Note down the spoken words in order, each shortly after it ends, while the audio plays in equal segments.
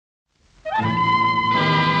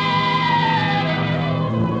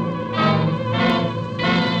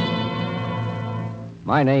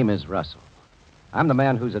My name is Russell. I'm the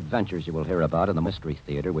man whose adventures you will hear about in the Mystery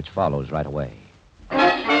Theater, which follows right away.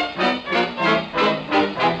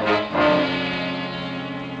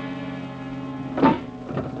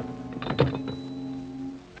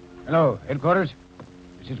 Hello, headquarters.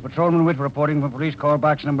 This is Patrolman Witt reporting from police call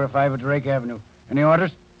box number 5 at Drake Avenue. Any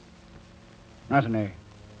orders? Nothing, eh?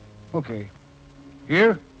 Okay.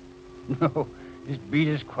 Here? No, this beat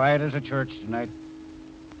is quiet as a church tonight.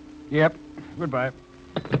 Yep, goodbye.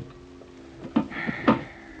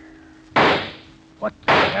 What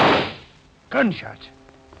the hell? Gunshots.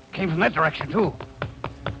 Came from that direction, too.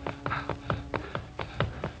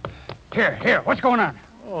 Here, what's going on?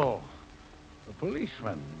 Oh, the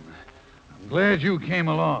policeman. I'm glad you came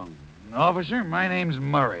along. Officer, my name's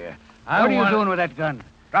Murray. What are you doing with that gun?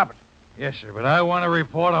 Drop it. Yes, sir, but I want to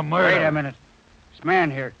report a murder. Wait a minute. This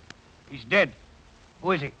man here, he's dead.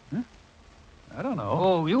 Who is he? Huh? I don't know.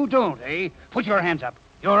 Oh, you don't, eh? Put your hands up.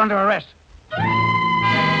 You're under arrest.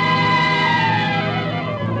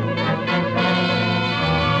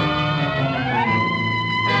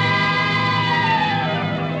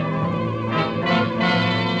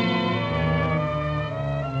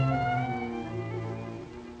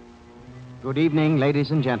 Good evening,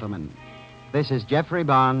 ladies and gentlemen. This is Geoffrey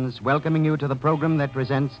Barnes welcoming you to the program that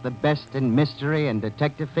presents the best in mystery and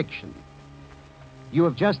detective fiction. You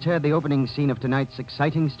have just heard the opening scene of tonight's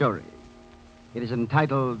exciting story. It is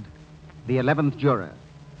entitled The 11th Juror,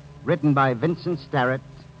 written by Vincent Starrett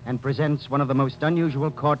and presents one of the most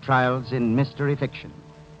unusual court trials in mystery fiction.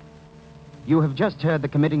 You have just heard the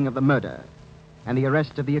committing of the murder and the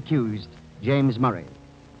arrest of the accused, James Murray.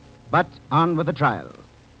 But on with the trial.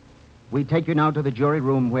 We take you now to the jury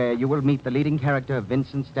room where you will meet the leading character of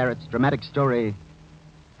Vincent Starrett's dramatic story,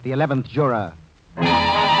 The 11th Juror.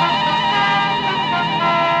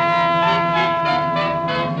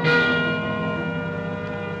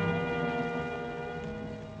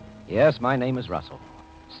 Yes, my name is Russell.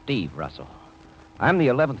 Steve Russell. I'm the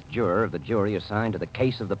 11th juror of the jury assigned to the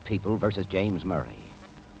case of the people versus James Murray.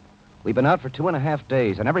 We've been out for 2.5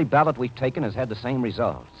 days, and every ballot we've taken has had the same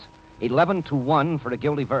results. 11-1 for a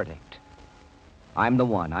guilty verdict. I'm the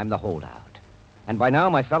one. I'm the holdout. And by now,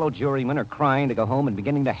 my fellow jurymen are crying to go home and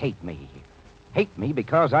beginning to hate me. Hate me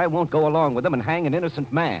because I won't go along with them and hang an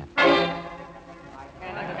innocent man.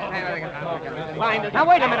 Now,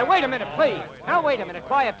 wait a minute, please. Now, wait a minute.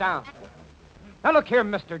 Quiet down. Now, look here,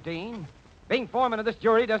 Mr. Dean. Being foreman of this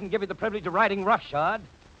jury doesn't give you the privilege of riding roughshod.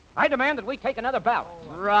 I demand that we take another ballot.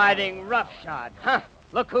 Riding roughshod. Huh.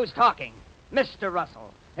 Look who's talking. Mr.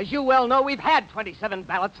 Russell. As you well know, we've had 27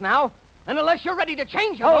 ballots now. And unless you're ready to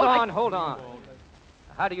change your vote... Hold on.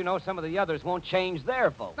 How do you know some of the others won't change their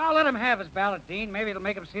vote? Now, let him have his ballot, Dean. Maybe it'll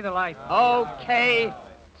make him see the light. Okay.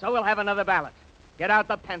 So we'll have another ballot. Get out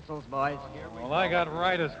the pencils, boys. Well, I got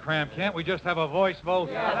writer's cramp. Can't we just have a voice vote?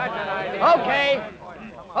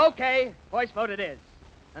 Okay. Voice vote it is.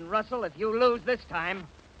 And, Russell, if you lose this time,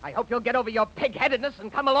 I hope you'll get over your pig-headedness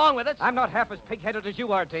and come along with us. I'm not half as pig-headed as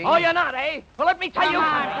you are, Dean. Oh, you're not, eh? Well, let me tell you... Come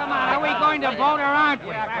on. Are we going to vote or aren't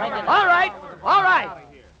we? All right.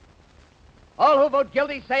 All who vote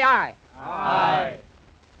guilty, say aye. Aye.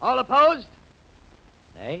 All opposed?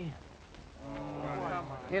 Nay?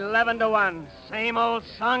 11-1. Same old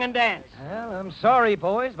song and dance. Well, I'm sorry,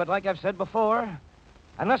 boys, but like I've said before,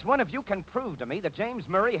 unless one of you can prove to me that James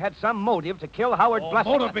Murray had some motive to kill Howard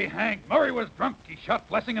Blessing... Motive be hanged. Murray was drunk. He shot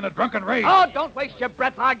Blessing in a drunken rage. Oh, don't waste your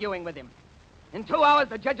breath arguing with him. In 2 hours,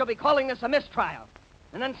 the judge will be calling this a mistrial.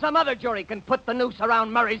 And then some other jury can put the noose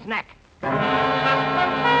around Murray's neck.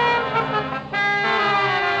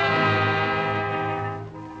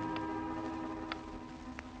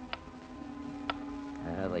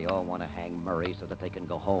 They all want to hang Murray so that they can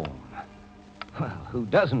go home. Well, who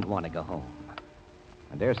doesn't want to go home?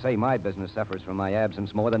 I dare say my business suffers from my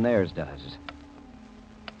absence more than theirs does.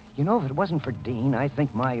 You know, if it wasn't for Dean, I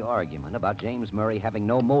think my argument about James Murray having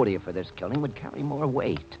no motive for this killing would carry more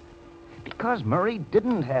weight. Because Murray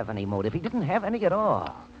didn't have any motive. He didn't have any at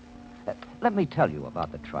all. Let me tell you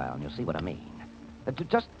about the trial, and you'll see what I mean.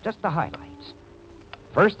 Just the highlights.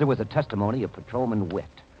 First, there was a testimony of Patrolman Witt.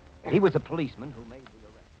 He was a policeman who made the arrest.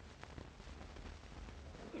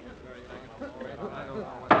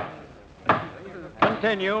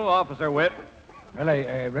 Continue, Officer Witt. Well,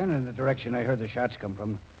 I ran in the direction I heard the shots come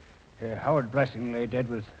from. Howard Blessing lay dead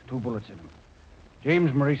with 2 bullets in him.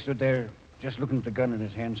 James Murray stood there just looking at the gun in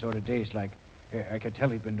his hand, sort of dazed like. I could tell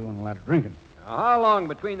he'd been doing a lot of drinking. Now, how long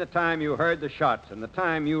between the time you heard the shots and the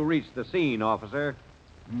time you reached the scene, officer?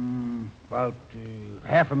 About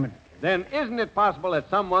half a minute. Then isn't it possible that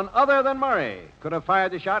someone other than Murray could have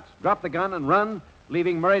fired the shots, dropped the gun, and run,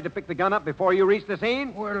 leaving Murray to pick the gun up before you reached the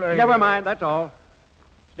scene? Well, Never mind, that's all.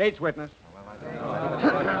 State's witness.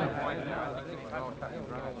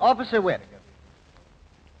 Officer Witt,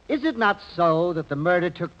 is it not so that the murder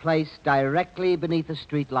took place directly beneath a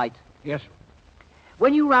street light? Yes, sir.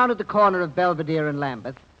 When you rounded the corner of Belvedere and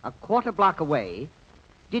Lambeth, a quarter block away,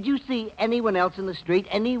 did you see anyone else in the street,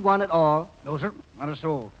 anyone at all? No, sir. Not a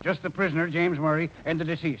soul. Just the prisoner, James Murray, and the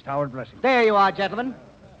deceased, Howard Blessing. There you are, gentlemen.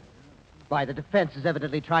 Why, the defense is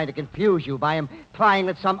evidently trying to confuse you by implying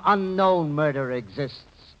that some unknown murderer exists.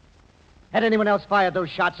 Had anyone else fired those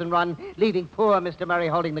shots and run, leaving poor Mr. Murray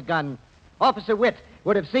holding the gun, Officer Witt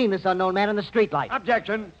would have seen this unknown man in the streetlight.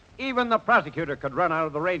 Objection. Even the prosecutor could run out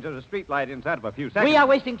of the range of the streetlight inside of a few seconds. We are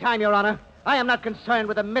wasting time, Your Honor. I am not concerned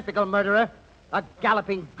with a mythical murderer, a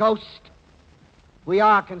galloping ghost. We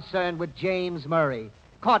are concerned with James Murray,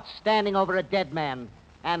 caught standing over a dead man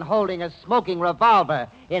and holding a smoking revolver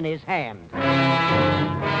in his hand.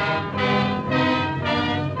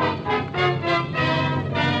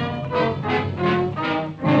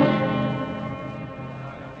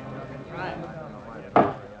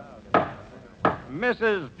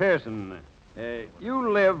 Mrs. Pearson,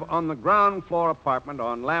 you live on the ground floor apartment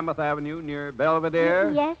on Lambeth Avenue near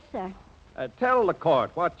Belvedere? Yes, sir. Tell the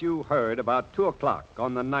court what you heard about 2 o'clock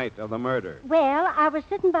on the night of the murder. Well, I was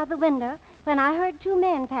sitting by the window when I heard 2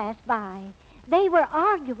 men pass by. They were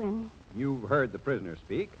arguing. You heard the prisoner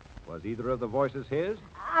speak. Was either of the voices his?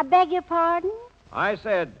 I beg your pardon? I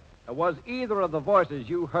said, was either of the voices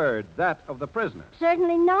you heard that of the prisoner?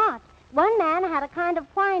 Certainly not. One man had a kind of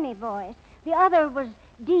whiny voice. The other was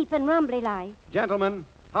deep and rumbly-like. Gentlemen,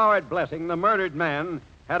 Howard Blessing, the murdered man,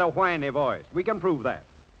 had a whiny voice. We can prove that.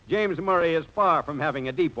 James Murray is far from having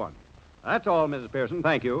a deep one. That's all, Mrs. Pearson.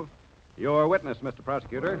 Thank you. Your witness, Mr.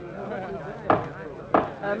 Prosecutor.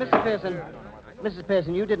 Mrs.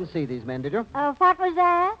 Pearson, you didn't see these men, did you? What was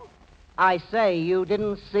that? I say you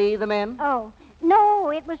didn't see the men? Oh, no,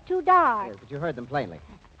 it was too dark. Yes, but you heard them plainly.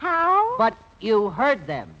 How? But you heard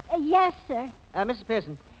them. Yes, sir. Mrs.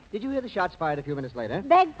 Pearson, did you hear the shots fired a few minutes later?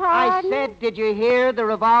 Beg pardon? I said, did you hear the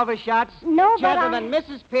revolver shots? No, but Gentlemen,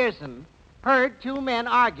 Mrs. Pearson heard 2 men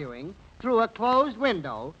arguing through a closed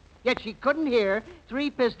window, yet she couldn't hear 3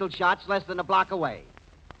 pistol shots less than a block away.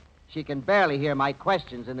 She can barely hear my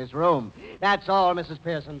questions in this room. That's all, Mrs.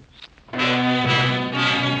 Pearson.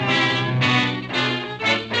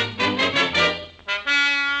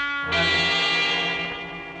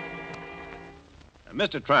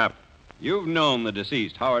 Mr. Trapp, you've known the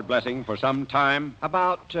deceased, Howard Blessing, for some time.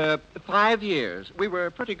 About 5 years. We were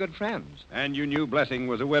pretty good friends. And you knew Blessing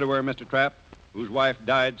was a widower, Mr. Trapp, whose wife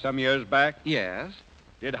died some years back? Yes.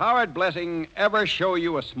 Did Howard Blessing ever show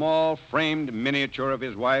you a small framed miniature of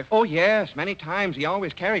his wife? Oh, yes. Many times. He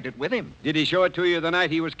always carried it with him. Did he show it to you the night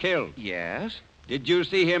he was killed? Yes. Did you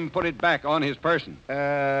see him put it back on his person?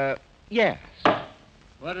 Yes.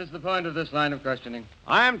 What is the point of this line of questioning?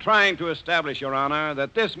 I am trying to establish, Your Honor,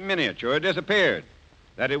 that this miniature disappeared.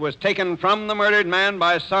 That it was taken from the murdered man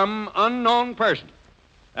by some unknown person.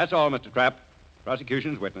 That's all, Mr. Trapp.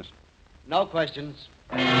 Prosecution's witness. No questions.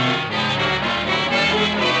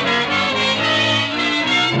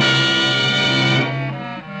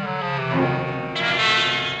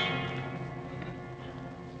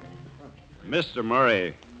 Mr.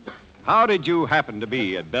 Murray, how did you happen to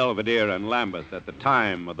be at Belvedere and Lambeth at the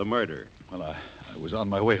time of the murder? Well, I was on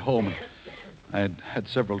my way home. I had had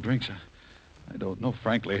several drinks. I don't know,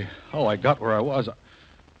 frankly, how I got where I was.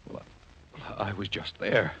 I was just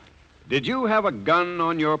there. Did you have a gun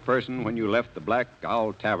on your person when you left the Black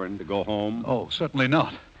Owl Tavern to go home? Oh, certainly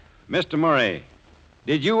not. Mr. Murray,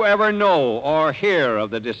 did you ever know or hear of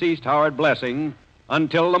the deceased Howard Blessing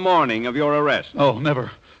until the morning of your arrest? Oh,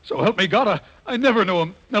 never. So help me God, I never knew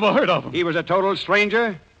him, never heard of him. He was a total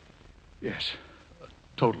stranger? Yes, a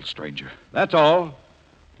total stranger. That's all.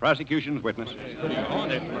 Prosecution's witness.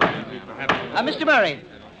 Mr. Murray.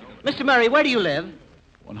 Mr. Murray, where do you live?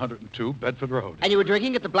 102 Bedford Road. And you were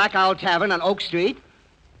drinking at the Black Owl Tavern on Oak Street?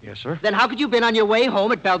 Yes, sir. Then how could you have been on your way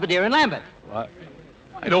home at Belvedere and Lambeth? Well,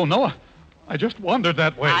 I don't know. I just wandered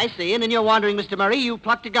that way. I see, and in your wandering, Mr. Murray, you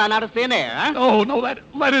plucked a gun out of thin air, huh? No, that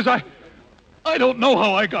is, I don't know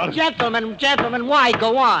how I got it. Gentlemen, why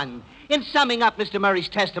go on? In summing up Mr. Murray's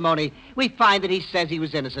testimony, we find that he says he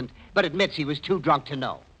was innocent, but admits he was too drunk to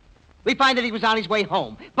know. We find that he was on his way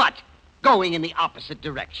home, but going in the opposite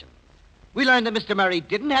direction. We learn that Mr. Murray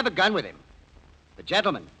didn't have a gun with him. But,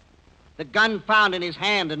 gentlemen, the gun found in his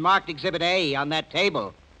hand and marked Exhibit A on that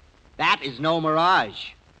table, that is no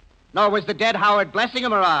mirage. Nor was the dead Howard Blessing a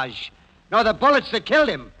mirage. Nor the bullets that killed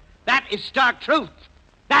him. That is stark truth.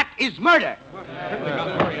 That is murder.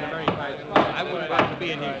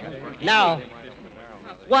 Now,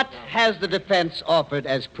 what has the defense offered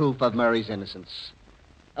as proof of Murray's innocence?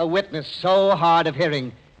 A witness so hard of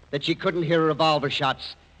hearing that she couldn't hear revolver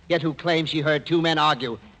shots, yet who claims she heard two men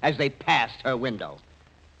argue as they passed her window.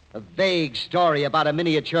 A vague story about a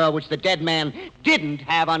miniature which the dead man didn't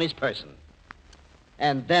have on his person.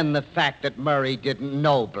 And then the fact that Murray didn't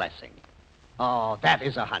know Blessing. Oh, that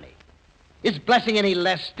is a honey. Is Blessing any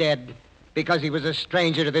less dead because he was a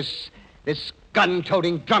stranger to this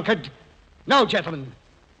gun-toting drunkard? No, gentlemen.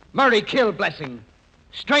 Murray killed Blessing.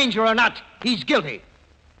 Stranger or not, he's guilty.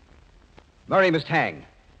 Murray must hang.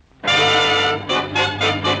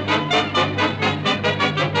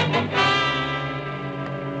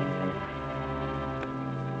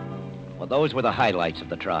 Well, those were the highlights of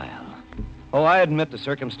the trial. Oh, I admit the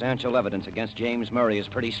circumstantial evidence against James Murray is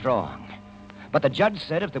pretty strong. But the judge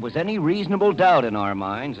said if there was any reasonable doubt in our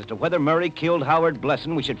minds as to whether Murray killed Howard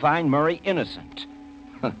Blesson, we should find Murray innocent.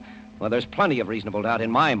 Well, there's plenty of reasonable doubt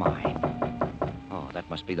in my mind. Oh, that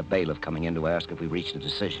must be the bailiff coming in to ask if we reached a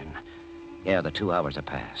decision. Yeah, the 2 hours are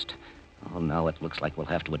past. Oh, now it looks like we'll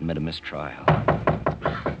have to admit a mistrial.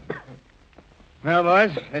 Well,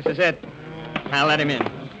 boys, this is it. I'll let him in.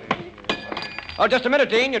 Oh, just a minute,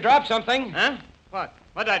 Dean. You dropped something. Huh? What?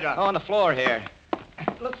 What did I drop? Oh, on the floor here.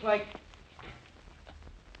 Looks like...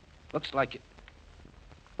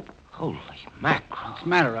 Holy mackerel. What's the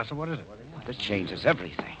matter, Russell? What is it? This changes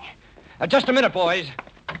everything. Just a minute, boys.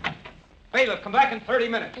 Bailiff, come back in 30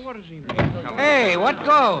 minutes. What does he mean? Hey, what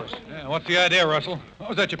goes? Yeah, what's the idea, Russell? What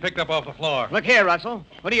was that you picked up off the floor? Look here, Russell.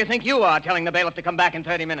 What do you think you are telling the bailiff to come back in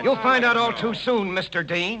 30 minutes? You'll find out all too soon, Mr.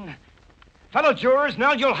 Dean. Fellow jurors,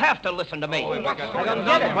 now you'll have to listen to me.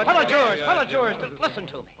 Fellow jurors, listen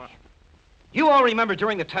to me. You all remember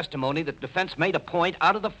during the testimony that the defense made a point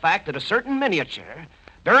out of the fact that a certain miniature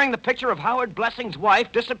bearing the picture of Howard Blessing's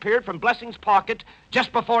wife disappeared from Blessing's pocket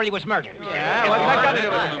just before he was murdered. Yeah, what's that got to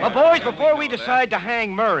do with it? Well, boys, before we decide to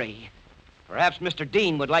hang Murray, perhaps Mr.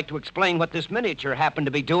 Dean would like to explain what this miniature happened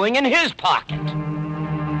to be doing in his pocket.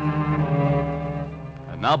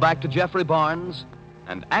 And now back to Geoffrey Barnes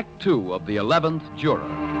and Act 2 of the 11th Juror.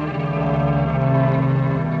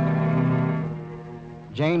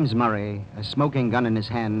 James Murray, a smoking gun in his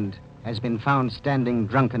hand, has been found standing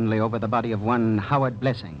drunkenly over the body of one Howard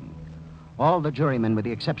Blessing. All the jurymen, with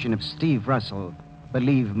the exception of Steve Russell,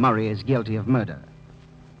 believe Murray is guilty of murder.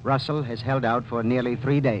 Russell has held out for nearly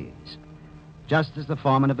 3 days. Just as the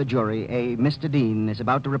foreman of the jury, a Mr. Dean, is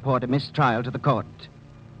about to report a mistrial to the court,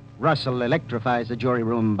 Russell electrifies the jury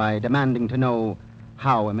room by demanding to know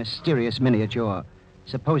how a mysterious miniature,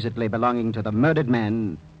 supposedly belonging to the murdered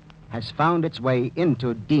man, has found its way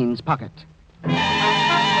into Dean's pocket.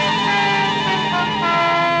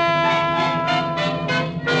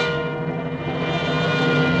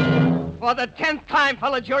 For the 10th time,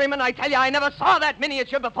 fellow jurymen, I tell you, I never saw that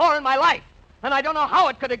miniature before in my life. And I don't know how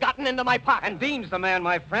it could have gotten into my pocket. And Dean's the man,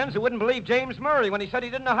 my friends, who wouldn't believe James Murray when he said he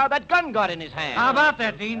didn't know how that gun got in his hand. How about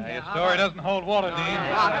that, Dean? Your story doesn't hold water, Dean.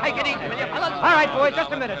 Take it easy, will you, fellas? All right, boys,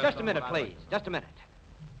 just a minute, please. Just a minute.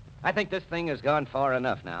 I think this thing has gone far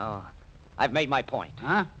enough now. I've made my point.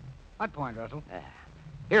 Huh? What point, Russell?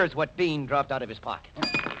 Here's what Dean dropped out of his pocket.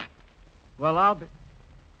 Well, I'll be...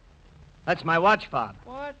 That's my watch fob.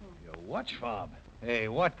 What? Your watch fob? Hey,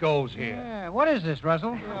 what goes here? Yeah, what is this,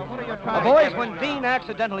 Russell? What are you Well, boys, when Dean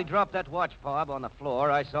accidentally dropped that watch fob on the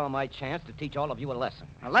floor, I saw my chance to teach all of you a lesson.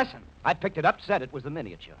 A lesson? I picked it up, said it was the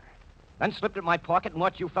miniature. Then slipped it in my pocket and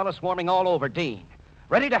watched you fellas swarming all over Dean,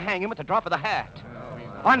 ready to hang him at the drop of the hat.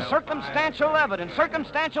 On circumstantial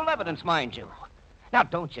evidence, mind you. Now,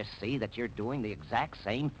 don't you see that you're doing the exact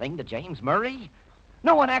same thing to James Murray?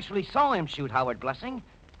 No one actually saw him shoot Howard Blessing,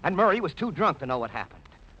 and Murray was too drunk to know what happened.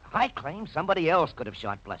 I claim somebody else could have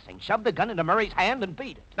shot Blessing, shoved the gun into Murray's hand, and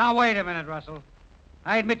beat it. Now, wait a minute, Russell.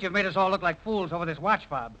 I admit you've made us all look like fools over this watch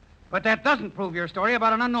fob, but that doesn't prove your story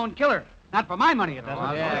about an unknown killer. Not for my money, it doesn't.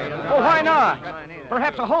 Well, why not?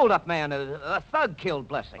 Perhaps a hold-up man, a thug killed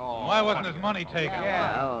Blessing. Why wasn't his money taken?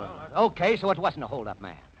 Okay, so it wasn't a hold-up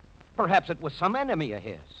man. Perhaps it was some enemy of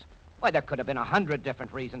his. Why, there could have been 100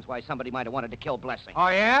 different reasons why somebody might have wanted to kill Blessing. Oh,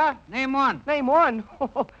 yeah? Name one. Name one?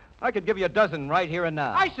 I could give you a dozen right here and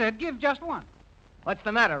now. I said give just one. What's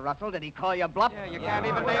the matter, Russell? Did he call you bluff? You can't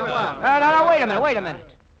even name one. No, wait a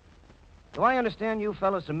minute. Do I understand you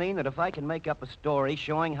fellas to mean that if I can make up a story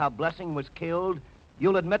showing how Blessing was killed,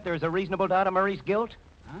 you'll admit there's a reasonable doubt of Murray's guilt?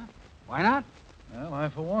 Huh? Why not? Well, I,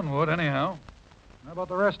 for one, would, anyhow. How about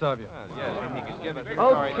the rest of you?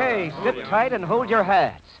 Okay, sit tight and hold your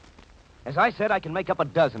hats. As I said, I can make up a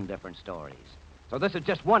dozen different stories. So this is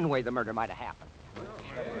just one way the murder might have happened.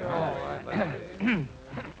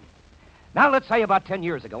 Now, let's say about 10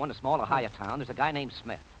 years ago in a small Ohio town, there's a guy named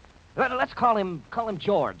Smith. Let's call him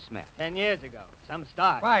George Smith. 10 years ago. Some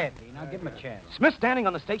start. Quiet, Dean. I'll give him a chance. Smith's standing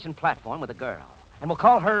on the station platform with a girl, and we'll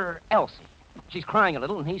call her Elsie. She's crying a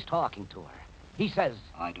little, and he's talking to her. He says,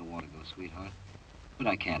 I don't want to go, sweetheart, but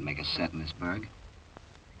I can't make a set in this burg.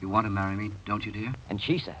 You want to marry me, don't you, dear? and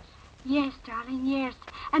she says, Yes, darling, yes.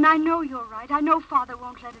 And I know you're right. I know Father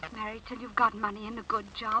won't let us marry till you've got money and a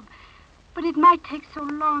good job. But it might take so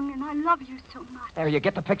long, and I love you so much. there, you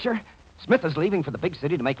get the picture? Smith is leaving for the big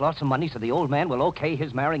city to make lots of money so the old man will okay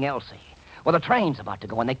his marrying Elsie. Well, the train's about to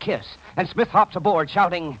go, and they kiss. And Smith hops aboard,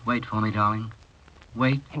 shouting, Wait for me, darling.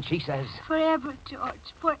 Wait. and she says, Forever,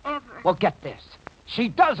 George, forever. well, get this. She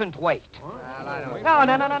doesn't wait.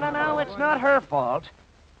 No, it's not her fault.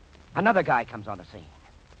 Another guy comes on the scene.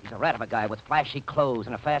 He's a rat of a guy with flashy clothes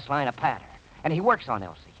and a fast line of patter. And he works on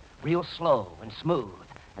Elsie, real slow and smooth.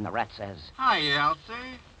 And the rat says, Hi,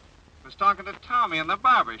 Elsie. Was talking to Tommy in the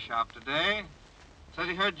barber shop today. Said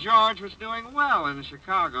he heard George was doing well in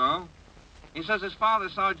Chicago. He says his father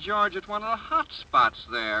saw George at one of the hot spots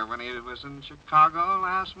there when he was in Chicago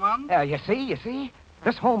last month. you see?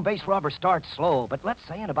 This home-based robber starts slow, but let's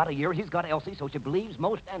say in about a year he's got Elsie so she believes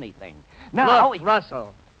most anything. Now, Look,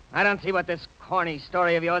 Russell, I don't see what this corny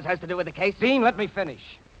story of yours has to do with the case. Dean, let me finish.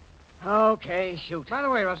 Okay, shoot. By the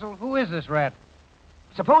way, Russell, who is this rat?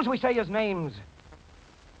 Suppose we say his name's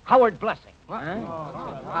Howard Blessing. Blessing?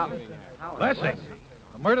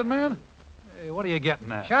 The murdered man? Hey, what are you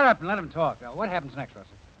getting at? Shut up and let him talk. Now, what happens next,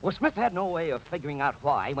 Russell? Well, Smith had no way of figuring out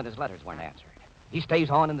why when his letters weren't answered. He stays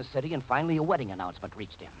on in the city, and finally a wedding announcement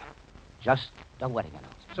reached him. Just a wedding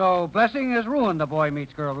announcement. So Blessing has ruined the boy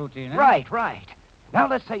meets girl routine, eh? Right. Now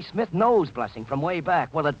let's say Smith knows Blessing from way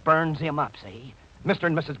back. Well, it burns him up, see? Mr.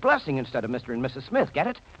 and Mrs. Blessing instead of Mr. and Mrs. Smith, get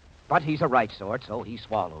it? But he's a right sort, so he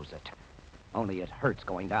swallows it. Only it hurts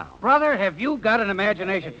going down. Brother, have you got an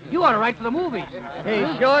imagination? You ought to write for the movies.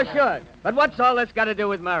 He sure should. But what's all this got to do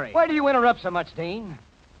with Murray? Why do you interrupt so much, Dean?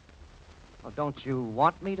 Well, don't you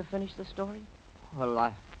want me to finish the story? Well,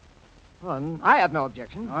 I have no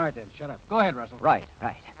objection. All right, then, shut up. Go ahead, Russell. Right.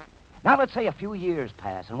 Now let's say a few years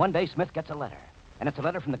pass, and one day Smith gets a letter. And it's a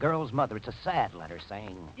letter from the girl's mother. It's a sad letter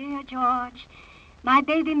saying, Dear George, my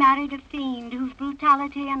baby married a fiend whose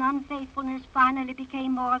brutality and unfaithfulness finally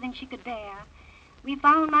became more than she could bear. We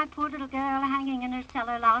found my poor little girl hanging in her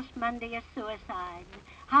cellar last Monday as suicide.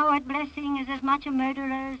 Howard Blessing is as much a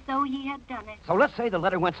murderer as though he had done it. So let's say the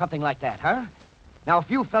letter went something like that, huh? Now,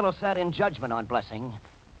 if you fellows sat in judgment on Blessing,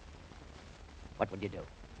 what would you do?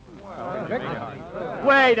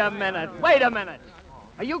 Wait a minute.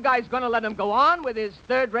 Are you guys going to let him go on with his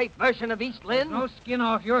third-rate version of East Lynn? No skin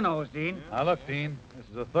off your nose, Dean. Now, look, Dean, this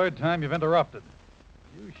is the third time you've interrupted.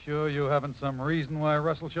 You sure you haven't some reason why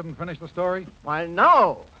Russell shouldn't finish the story? Why,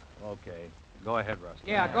 no. Okay. Go ahead, Russell.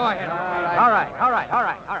 Yeah, go ahead. All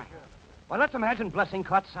right. Well, let's imagine Blessing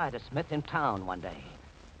caught sight of Smith in town one day.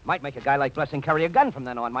 Might make a guy like Blessing carry a gun from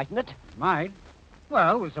then on, mightn't it? Might.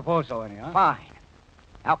 Well, we'll suppose so, anyhow. Fine.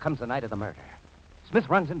 Now comes the night of the murder. Smith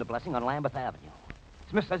runs into Blessing on Lambeth Avenue.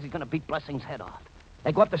 Smith says he's going to beat Blessing's head off.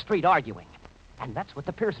 They go up the street arguing. And that's what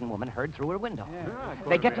the Pearson woman heard through her window.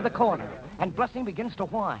 They get to the corner, and Blessing begins to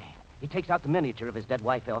whine. He takes out the miniature of his dead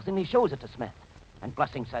wife, Elsie, and he shows it to Smith. And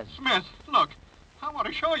Blessing says, Smith, look, I want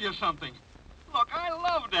to show you something. Look, I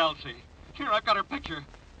loved Elsie. Here, I've got her picture.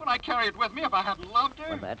 Would I carry it with me if I hadn't loved her?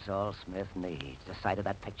 well, that's all Smith needs, the sight of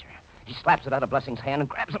that picture. He slaps it out of Blessing's hand and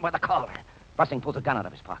grabs him by the collar. Blessing pulls a gun out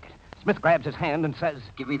of his pocket. Smith grabs his hand and says,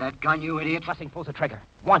 Give me that gun, you idiot. Blessing pulls the trigger.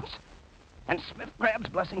 Once. And Smith grabs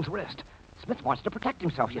Blessing's wrist. Smith wants to protect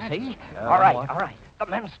himself, you see. All right. The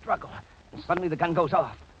men struggle. And suddenly the gun goes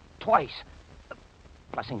off. Twice.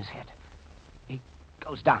 Blessing is hit. He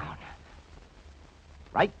goes down.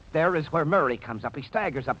 Right there is where Murray comes up. He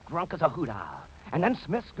staggers up, drunk as a hoot owl. And then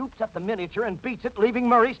Smith scoops up the miniature and beats it, leaving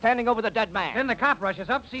Murray standing over the dead man. Then the cop rushes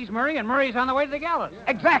up, sees Murray, and Murray's on the way to the gallows.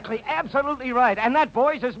 Exactly. Absolutely right. And that,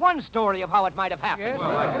 boys, is one story of how it might have happened. You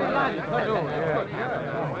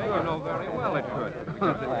know very well it could.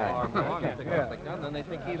 Because if they are wrong, if they got the gun, then they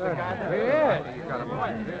think he's the guy. You got a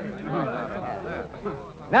point.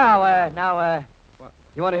 Now,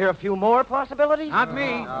 you want to hear a few more possibilities? Not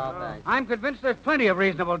me. I'm convinced there's plenty of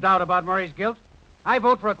reasonable doubt about Murray's guilt. I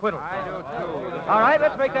vote for acquittal. I do, too. All right,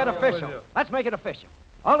 let's make that official. Let's make it official.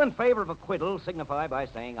 All in favor of acquittal signify by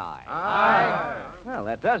saying aye. Aye. Well,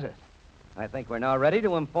 that does it. I think we're now ready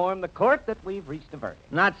to inform the court that we've reached a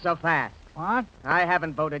verdict. Not so fast. What? I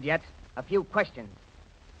haven't voted yet. A few questions.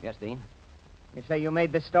 Yes, Dean? You say you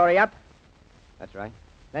made this story up? That's right.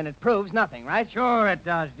 Then it proves nothing, right? Sure it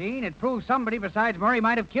does, Dean. It proves somebody besides Murray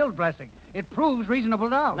might have killed Blessing. It proves reasonable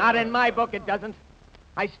doubt. Not in my book, it doesn't.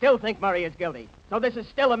 I still think Murray is guilty. So this is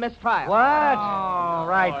still a mistrial. What? Oh,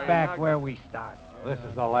 right back where we started. This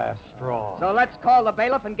is the last straw. So let's call the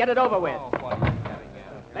bailiff and get it over with.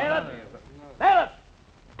 Bailiff! Bailiff!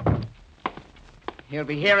 He'll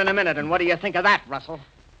be here in a minute, and what do you think of that, Russell?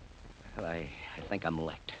 Well, I think I'm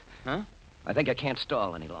licked. Huh? I think I can't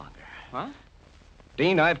stall any longer. What?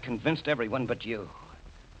 Dean, I've convinced everyone but you.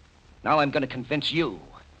 Now I'm going to convince you.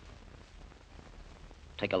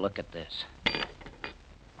 Take a look at this.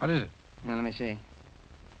 What is it? Now, let me see.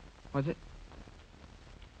 What's it?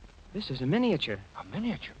 This is a miniature. A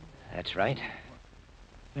miniature? That's right.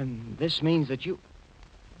 And this means that you're...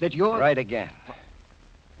 Right again.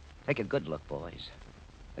 Take a good look, boys.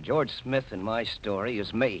 The George Smith in my story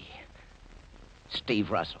is me. Steve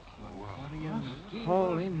Russell.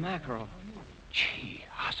 Holy mackerel. Gee,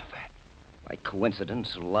 Jehoshaphat. By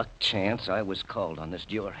coincidence, luck, chance, I was called on this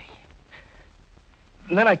jury.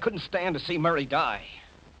 And then I couldn't stand to see Murray die.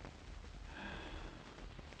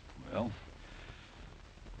 Well,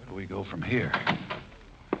 where do we go from here?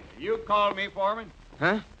 You called me, Foreman?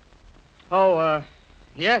 Huh? Oh,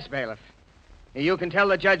 yes, bailiff. You can tell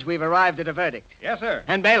the judge we've arrived at a verdict. Yes, sir.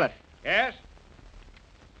 And bailiff. Yes?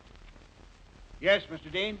 Yes, Mr.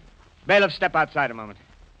 Dean? Bailiff, step outside a moment.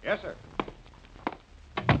 Yes, sir.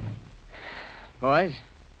 Boys,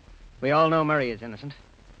 we all know Murray is innocent.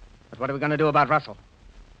 But what are we going to do about Russell?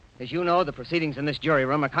 As you know, the proceedings in this jury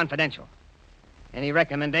room are confidential. Any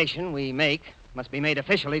recommendation we make must be made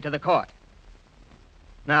officially to the court.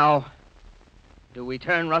 Now, do we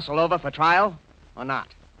turn Russell over for trial or not?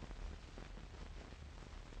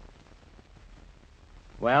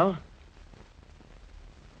 Well?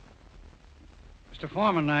 Mr.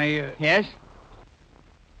 Foreman, Yes?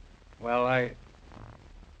 Well, I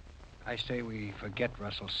say we forget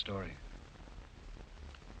Russell's story.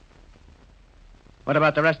 What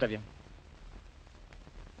about the rest of you?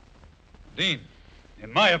 Dean,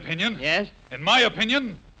 in my opinion... Yes? In my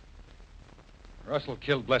opinion, Russell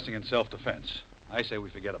killed Blessing in self-defense. I say we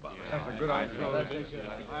forget about it. That's a good idea.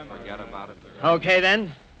 Forget about it. Okay,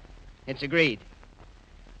 then. It's agreed.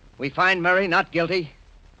 We find Murray not guilty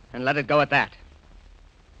and let it go at that.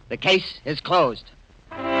 The case is closed.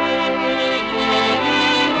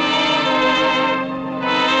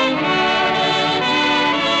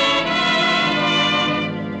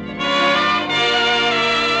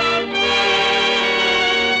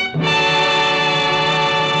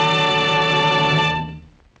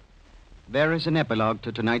 There is an epilogue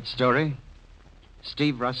to tonight's story.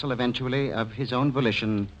 Steve Russell eventually, of his own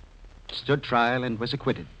volition, stood trial and was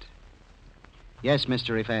acquitted. Yes,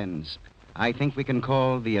 Mr. Fans, I think we can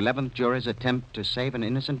call the 11th juror's attempt to save an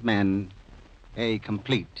innocent man a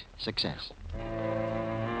complete success.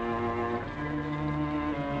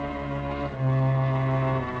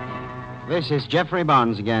 This is Geoffrey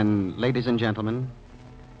Barnes again, ladies and gentlemen,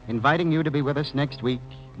 inviting you to be with us next week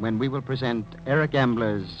when we will present Eric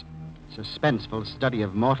Ambler's suspenseful study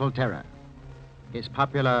of mortal terror, his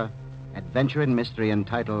popular adventure and mystery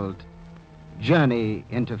entitled Journey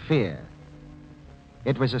into Fear.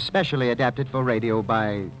 It was especially adapted for radio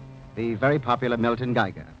by the very popular Milton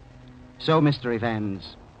Geiger. So, Mr.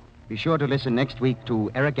 Evans, be sure to listen next week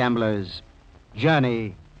to Eric Ambler's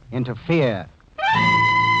Journey into Fear.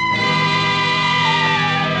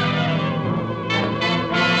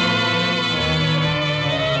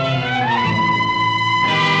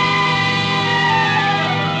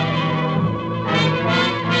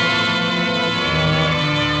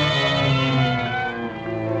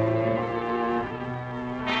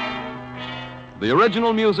 The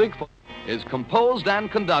original music is composed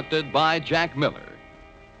and conducted by Jack Miller.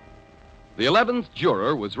 The 11th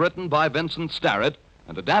Juror was written by Vincent Starrett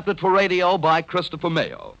and adapted for radio by Christopher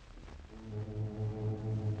Mayo.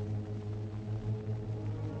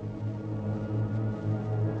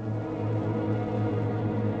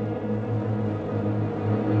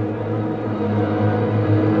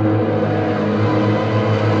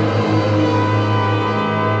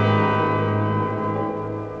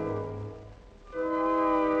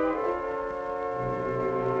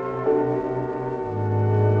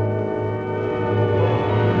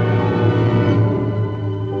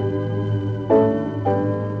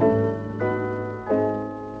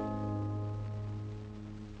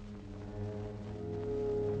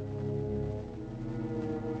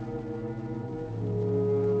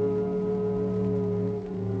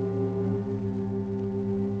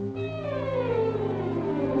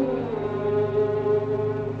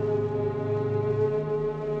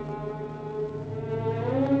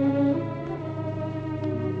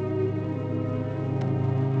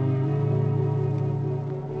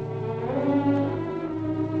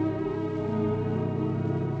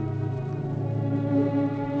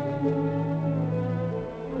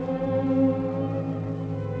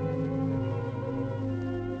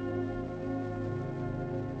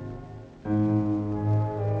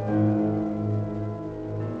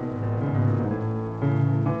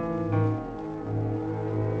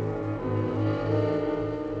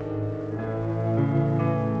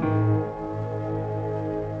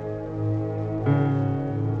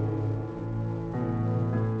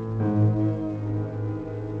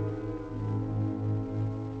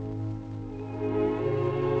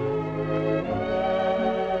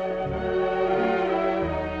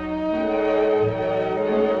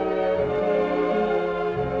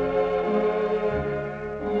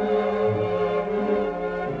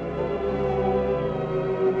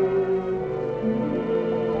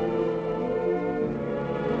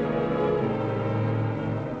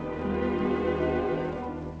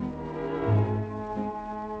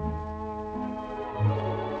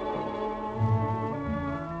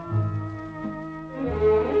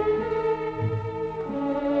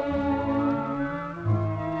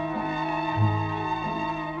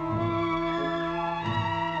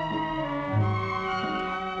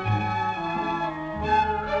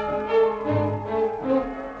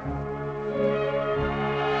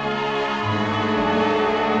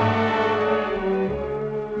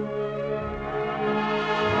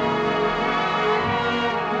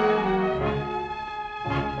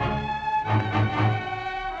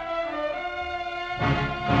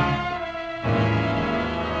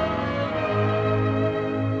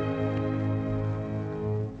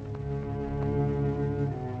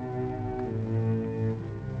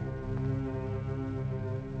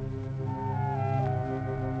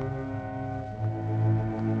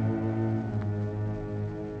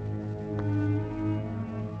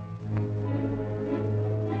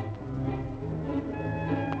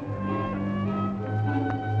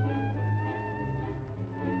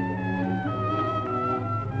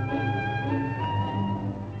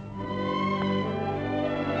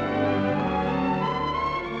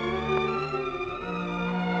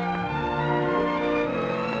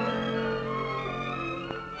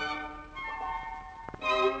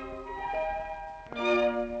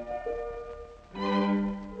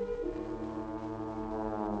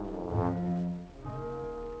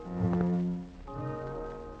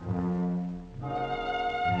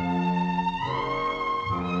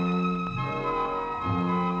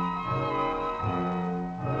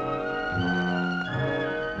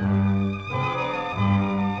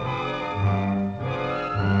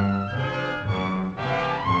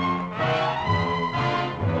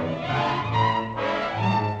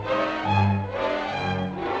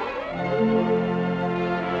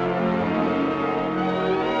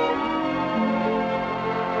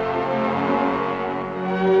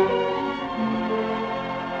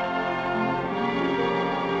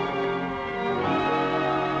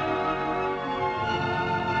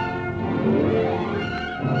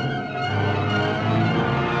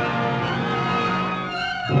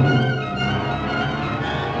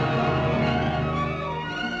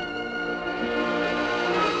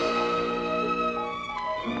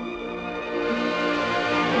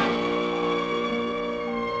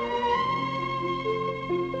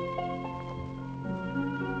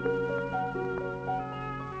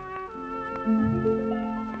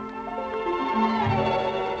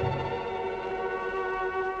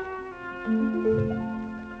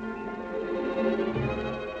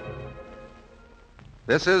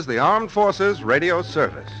 This is the Armed Forces Radio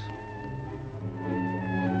Service.